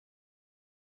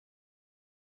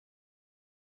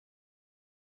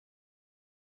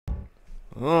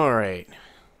Alright.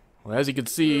 Well, as you can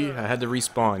see, I had to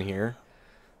respawn here.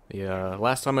 The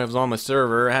last time I was on my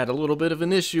server, I had a little bit of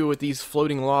an issue with these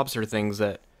floating lobster things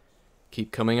that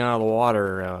keep coming out of the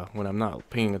water when I'm not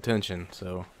paying attention.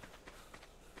 So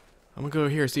I'm gonna go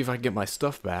here see if I can get my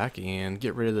stuff back and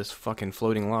get rid of this fucking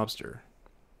floating lobster.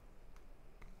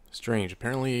 Strange.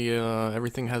 Apparently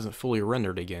everything hasn't fully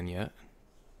rendered again yet.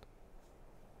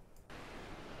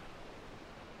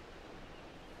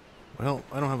 Well,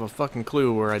 I don't have a fucking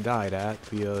clue where I died at.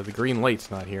 The green light's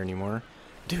not here anymore.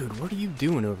 Dude, what are you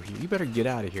doing over here? You better get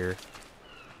out of here.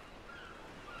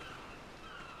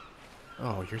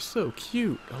 Oh, you're so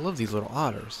cute. I love these little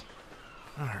otters.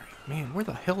 Alright, man, where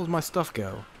the hell does my stuff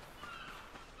go?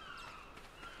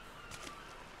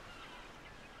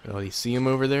 Oh, you see him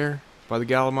over there? By the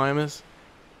Gallimimus?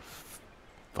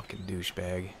 Fucking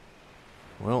douchebag.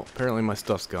 Well, apparently my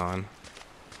stuff's gone.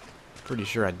 Pretty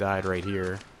sure I died right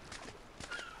here.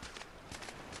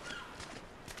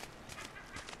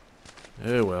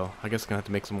 Oh well, I guess I'm gonna have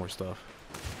to make some more stuff.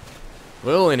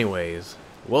 Well, anyways,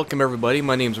 welcome everybody.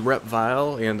 My name's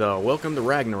Repvile, and welcome to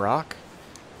Ragnarok.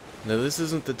 Now, this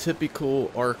isn't the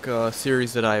typical ARK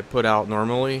series that I put out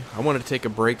normally. I wanted to take a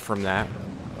break from that.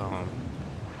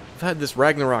 I've had this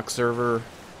Ragnarok server.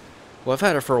 Well, I've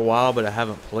had it for a while, but I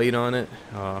haven't played on it.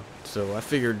 So I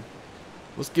figured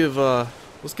let's give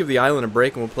the island a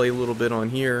break, and we'll play a little bit on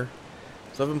here.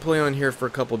 So I've been playing on here for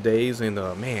a couple days, and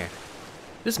man.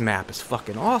 This map is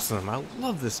fucking awesome. I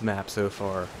love this map so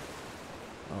far.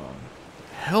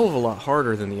 Hell of a lot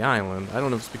harder than the island. I don't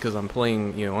know if it's because I'm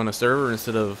playing, you know, on a server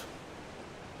instead of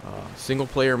single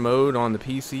player mode on the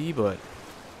PC, but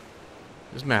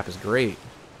this map is great.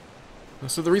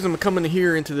 So the reason I'm coming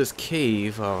here into this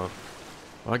cave, well,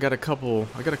 I got a couple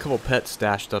pets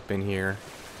stashed up in here.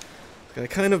 I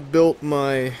kind of built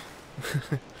my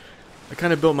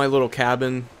little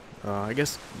cabin. I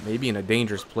guess maybe in a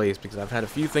dangerous place because I've had a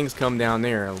few things come down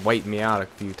there and wipe me out a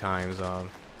few times. So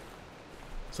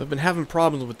I've been having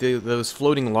problems with those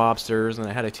floating lobsters, and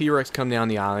I had a T-Rex come down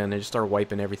the island and they just started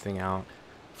wiping everything out.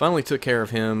 Finally took care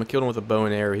of him. I killed him with a bow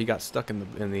and arrow. He got stuck in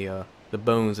the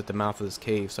bones at the mouth of this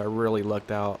cave, so I really lucked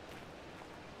out.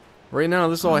 Right now,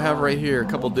 this is all I have right here: a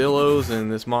couple dillos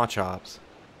and this Machops.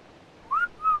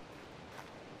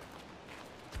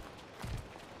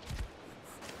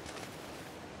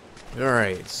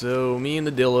 Alright, so me and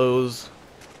the Dillos,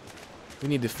 we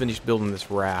need to finish building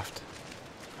this raft.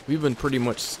 We've been pretty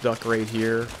much stuck right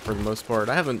here for the most part.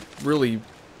 I haven't really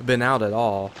been out at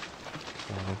all,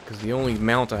 because the only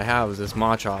mount I have is this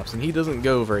Machops, and he doesn't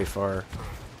go very far.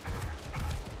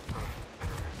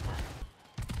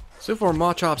 So far,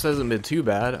 Machops hasn't been too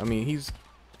bad. I mean, he's...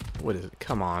 What is it?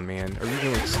 Come on, man. Are you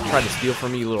going to try to steal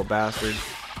from me, you little bastard?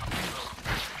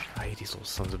 I hate these little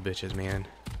sons of bitches, man.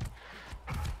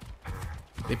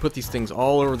 They put these things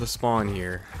all over the spawn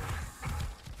here.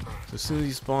 So as soon as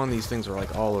you spawn, these things are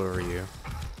like all over you.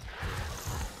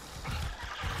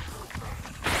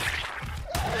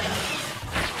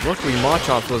 Luckily,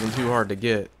 Machops wasn't too hard to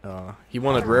get. He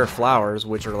wanted rare flowers,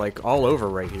 which are like all over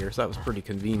right here, so that was pretty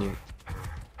convenient.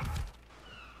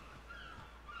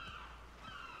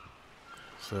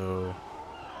 So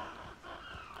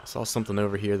I saw something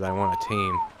over here that I want to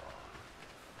tame.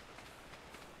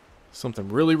 Something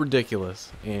really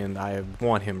ridiculous, and I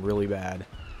want him really bad.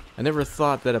 I never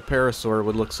thought that a parasaur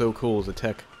would look so cool as a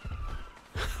tech.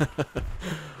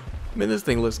 Man, this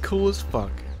thing looks cool as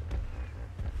fuck.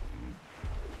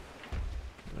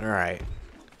 Alright.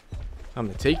 I'm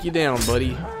gonna take you down,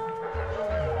 buddy.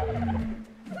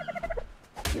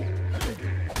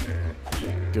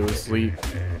 Go to sleep.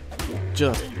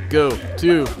 Just go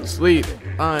to sleep.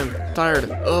 I'm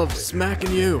tired of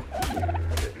smacking you.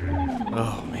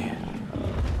 Oh, man.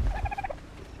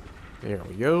 There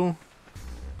we go.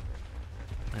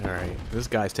 Alright, this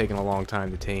guy's taking a long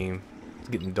time to tame. It's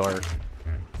getting dark.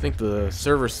 I think the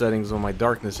server settings on my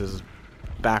darkness is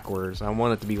backwards. I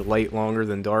want it to be light longer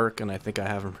than dark, and I think I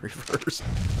have them reversed.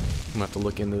 I'm gonna have to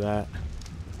look into that.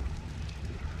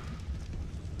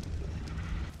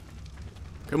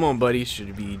 Come on, buddy.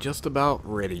 Should be just about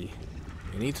ready.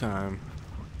 Anytime.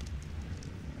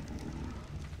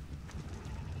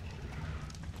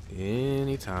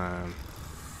 Anytime.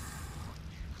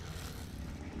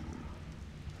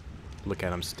 Look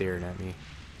at him staring at me.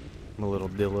 My little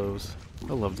Dillos.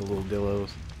 I love the little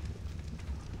Dillos.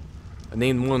 I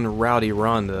named one Rowdy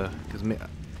Rhonda because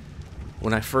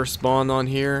when I first spawned on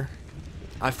here,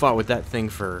 I fought with that thing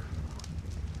for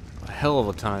a hell of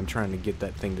a time trying to get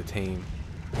that thing to tame.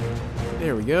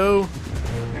 There we go.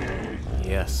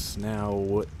 Yes. Now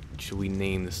what should we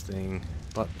name this thing?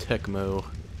 About Tecmo.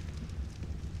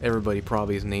 Everybody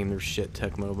probably has named their shit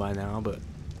Tecmo by now, but...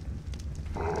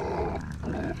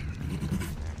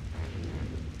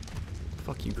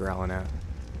 Fuck you growling at?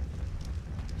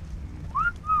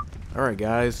 Alright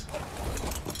guys.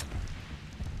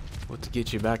 What to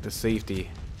get you back to safety?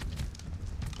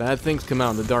 Bad things come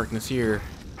out in the darkness here.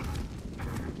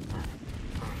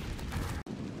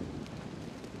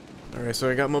 Alright, so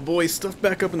I got my boys stuffed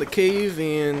back up in the cave,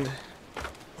 and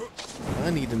I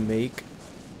need to make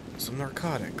some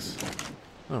narcotics.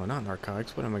 Oh, not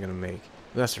narcotics. What am I gonna make?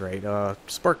 That's right,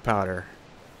 spark powder.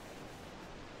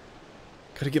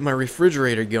 Gotta get my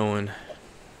refrigerator going.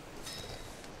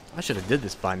 I should have did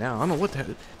this by now. I don't know what the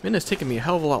hell. Man, it's taking me a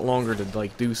hell of a lot longer to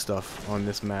like do stuff on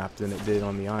this map than it did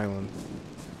on the island.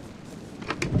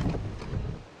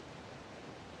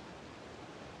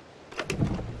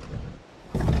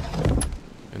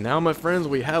 And now, my friends,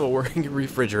 we have a working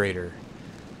refrigerator.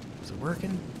 Is it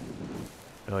working?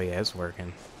 Oh yeah, it's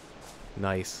working.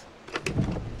 Nice.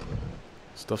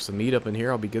 Stuff some meat up in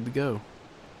here, I'll be good to go.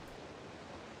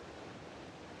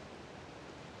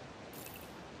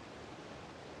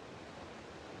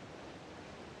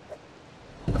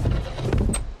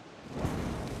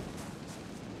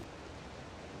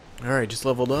 Alright, just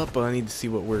leveled up, but I need to see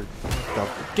what we're...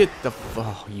 Get the...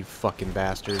 Oh, you fucking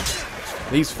bastards.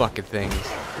 These fucking things.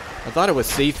 I thought it was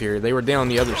safe here. They were down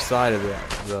the other side of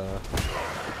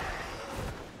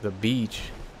the beach.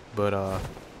 But,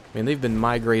 man, they've been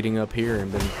migrating up here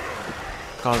and been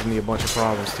causing me a bunch of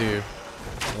problems, too.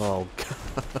 Oh,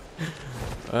 God.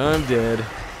 I'm dead.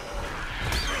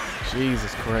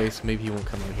 Jesus Christ. Maybe he won't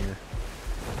come in here.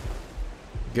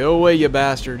 Go away, you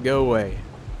bastard. Go away.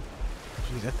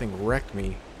 Jeez, that thing wrecked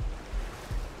me.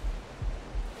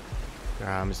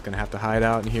 I'm just gonna have to hide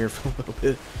out in here for a little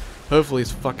bit. Hopefully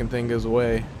this fucking thing goes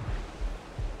away.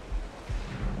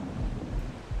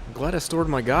 I'm glad I stored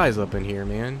my guys up in here,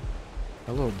 man.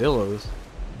 My little dillos.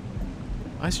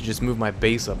 I should just move my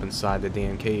base up inside the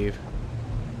damn cave.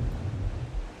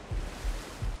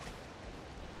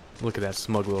 Look at that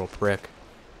smug little prick.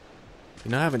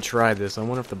 You know, I haven't tried this. I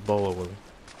wonder if the boa will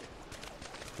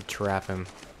trap him.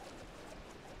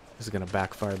 This is gonna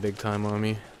backfire big time on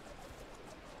me.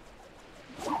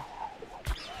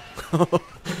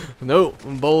 Nope,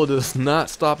 boa does not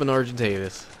stop in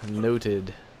Argentavis.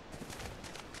 Noted.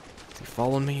 Is he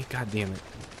following me? God damn it.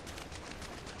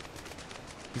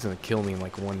 He's gonna kill me in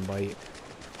like one bite.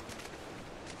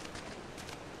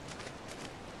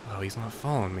 Oh, he's not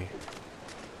following me.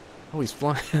 Oh, he's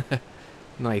flying.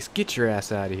 Nice. Get your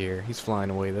ass out of here. He's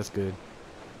flying away. That's good.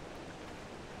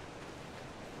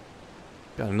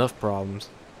 Got enough problems.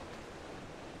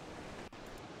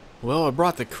 Well, I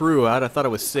brought the crew out. I thought it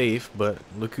was safe, but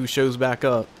look who shows back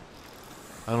up.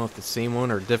 I don't know if it's the same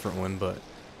one or a different one, but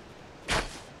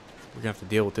we're gonna have to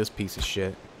deal with this piece of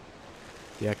shit.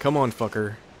 Yeah, come on,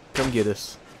 fucker. Come get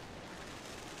us.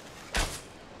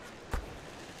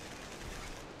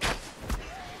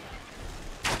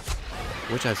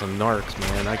 Wish I had some narcs,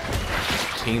 man. I could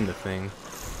tame the thing.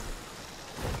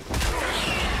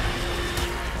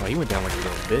 Oh, he went down like a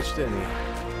little bitch, didn't he?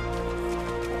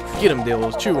 Get him,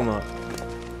 Dillos. Chew him up.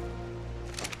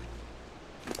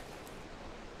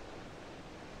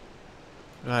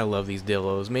 I love these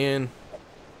Dillos, man.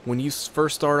 When you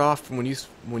first start off, when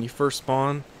you first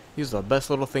spawn, these are the best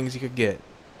little things you could get.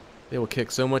 They will kick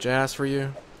so much ass for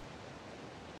you.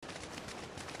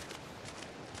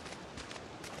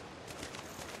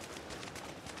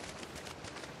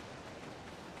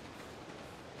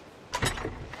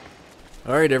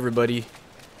 Alright, everybody.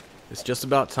 It's just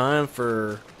about time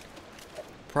for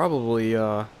probably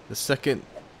the second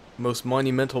most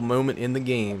monumental moment in the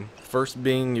game. First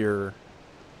being your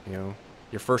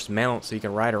first mount so you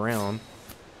can ride around.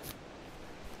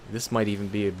 This might even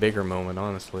be a bigger moment,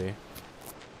 honestly.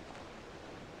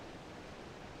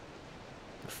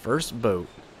 The first boat.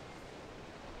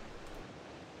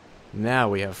 Now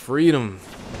we have freedom.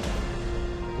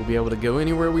 We'll be able to go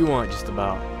anywhere we want, just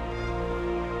about.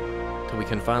 Till we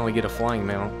can finally get a flying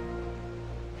mount.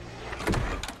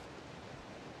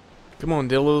 Come on,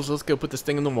 Dillos, let's go put this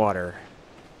thing in the water.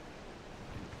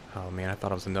 Oh man, I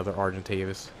thought it was another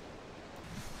Argentavis.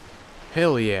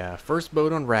 Hell yeah, first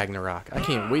boat on Ragnarok. I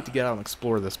can't wait to get out and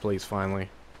explore this place finally.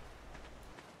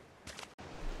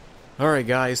 Alright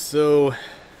guys, so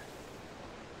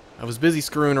I was busy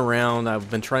screwing around.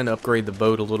 I've been trying to upgrade the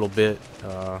boat a little bit.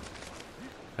 I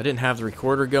didn't have the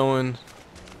recorder going.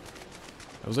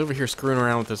 I was over here screwing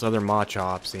around with this other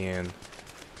Machops, and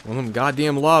one of them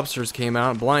goddamn lobsters came out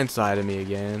and blindsided me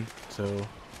again. So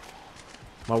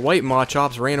my white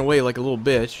Machops ran away like a little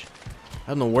bitch. I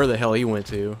don't know where the hell he went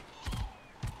to.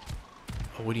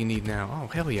 Oh, what do you need now? Oh,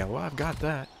 hell yeah. Well, I've got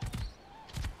that.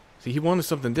 See, he wanted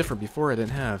something different before I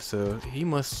didn't have, so he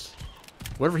must...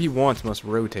 Whatever he wants must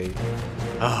rotate.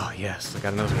 Oh, yes. I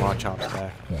got another Machops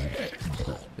back.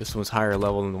 This one's higher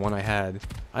level than the one I had.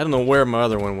 I don't know where my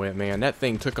other one went, man. That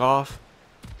thing took off.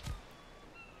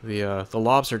 The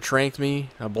lobster tranked me.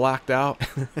 I blacked out.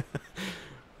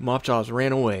 Machops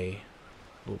ran away.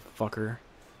 Little fucker.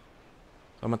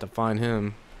 I'm about to find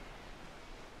him.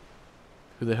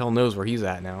 Who the hell knows where he's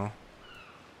at now?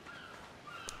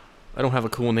 I don't have a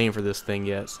cool name for this thing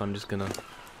yet, so I'm just gonna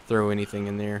throw anything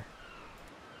in there.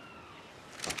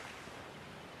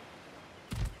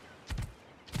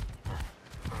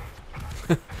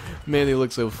 Man, they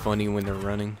look so funny when they're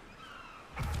running.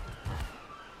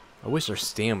 I wish their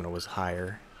stamina was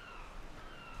higher.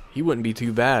 He wouldn't be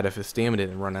too bad if his stamina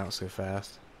didn't run out so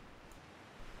fast.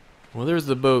 Well, there's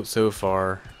the boat so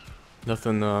far.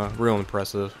 Nothing real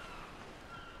impressive.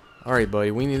 Alright, buddy,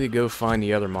 we need to go find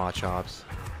the other Machops.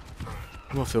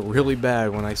 I'm gonna feel really bad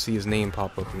when I see his name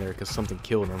pop up in there because something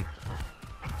killed him.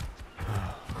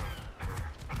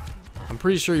 I'm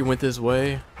pretty sure he went this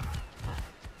way.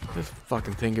 This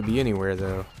fucking thing could be anywhere,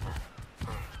 though.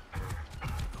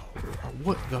 Oh,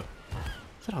 what the...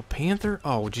 Is that a panther?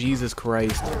 Oh, Jesus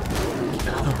Christ.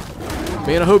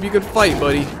 Man, I hope you can fight,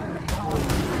 buddy.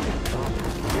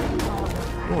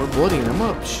 Oh, we're bloodying him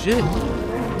up. Shit.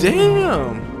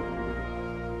 Damn!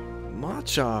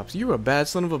 Machops, you're a bad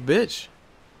son of a bitch.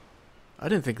 I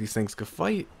didn't think these things could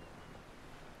fight.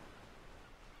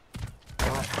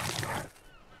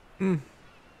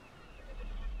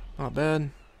 Not bad.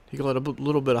 He got a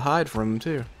little bit of hide from him,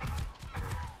 too.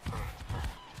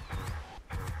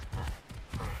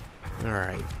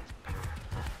 Alright.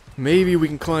 Maybe we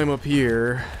can climb up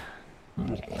here.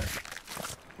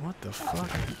 What the fuck?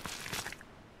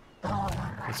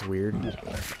 That's weird.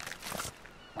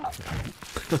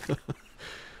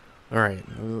 Alright,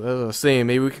 as I was saying,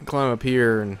 maybe we can climb up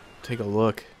here and take a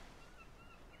look.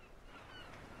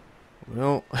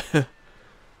 Well,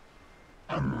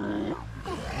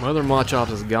 my other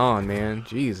Machops is gone, man.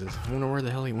 Jesus, I wonder where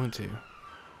the hell he went to.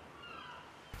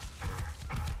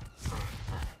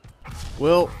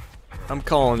 Well, I'm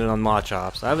calling it on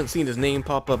Machops. I haven't seen his name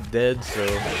pop up dead, so...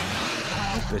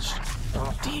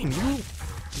 Oh, damn, you...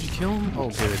 Did you kill him? Oh,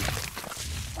 good.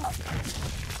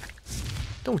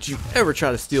 Don't you ever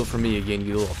try to steal from me again,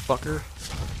 you little fucker.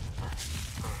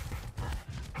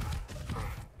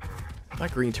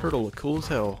 That green turtle looked cool as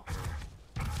hell.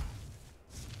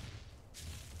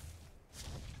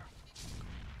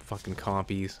 Fucking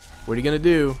compies. What are you gonna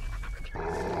do?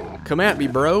 Come at me,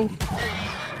 bro.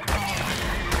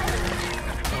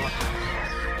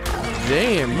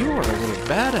 Damn, you are a little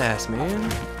badass, man.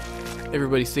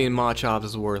 Everybody's saying Machops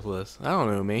is worthless. I don't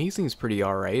know, man. He seems pretty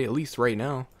alright, at least right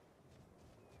now.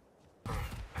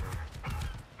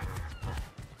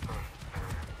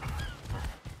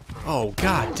 Oh,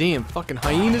 god damn, fucking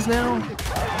hyenas now?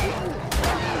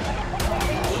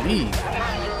 Jeez.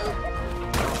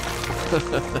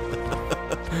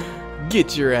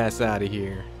 Get your ass out of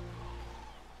here.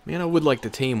 Man, I would like to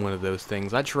tame one of those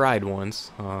things. I tried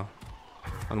once on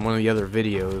one of the other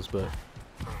videos, but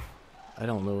I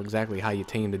don't know exactly how you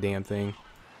tame the damn thing.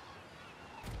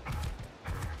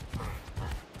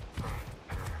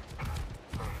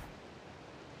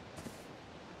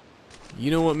 You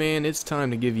know what, man? It's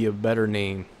time to give you a better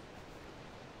name.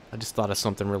 I just thought of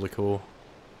something really cool.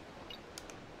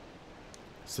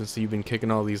 Since you've been kicking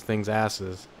all these things'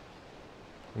 asses,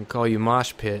 I'm gonna call you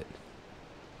Mosh Pit.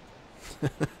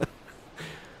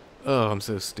 Oh, I'm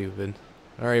so stupid.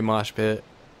 Alright, Mosh Pit.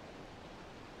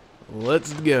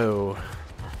 Let's go.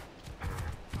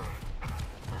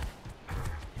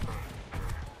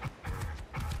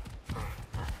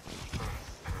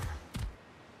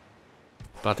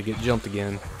 About to get jumped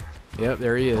again. Yep,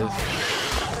 there he is.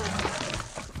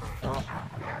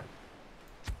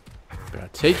 Gotta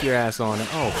take your ass on it.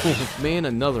 Oh, man,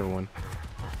 another one.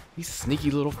 These sneaky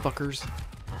little fuckers.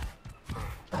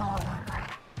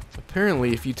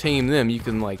 Apparently, if you tame them, you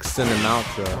can, like, send them out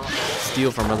to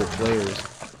steal from other players.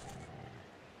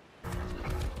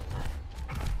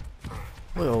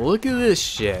 Well, look at this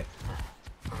shit.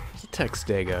 It's a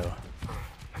Textego.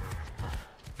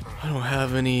 I don't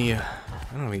have any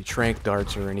trank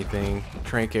darts or anything.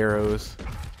 Trank arrows.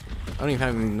 I don't even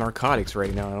have any narcotics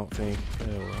right now, I don't think.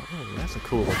 Oh, that's a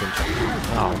cool looking trank.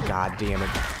 Oh, god damn it.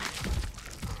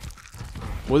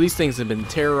 Well, these things have been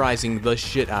terrorizing the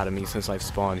shit out of me since I've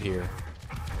spawned here.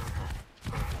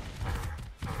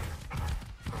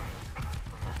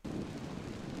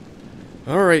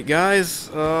 Alright guys,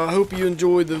 I hope you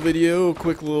enjoyed the video. A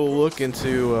quick little look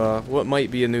into what might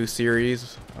be a new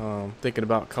series. Thinking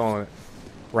about calling it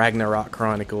Ragnarok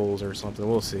Chronicles or something,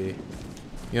 we'll see. You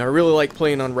know, I really like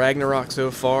playing on Ragnarok so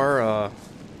far.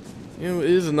 You know, it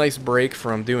is a nice break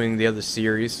from doing the other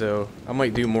series, so I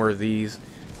might do more of these.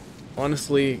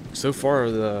 Honestly, so far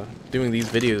doing these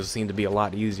videos seem to be a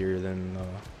lot easier than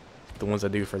the ones I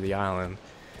do for the island.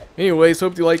 Anyways,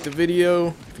 hope you liked the video.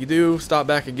 If you do, stop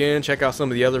back again, check out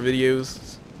some of the other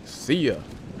videos. See ya!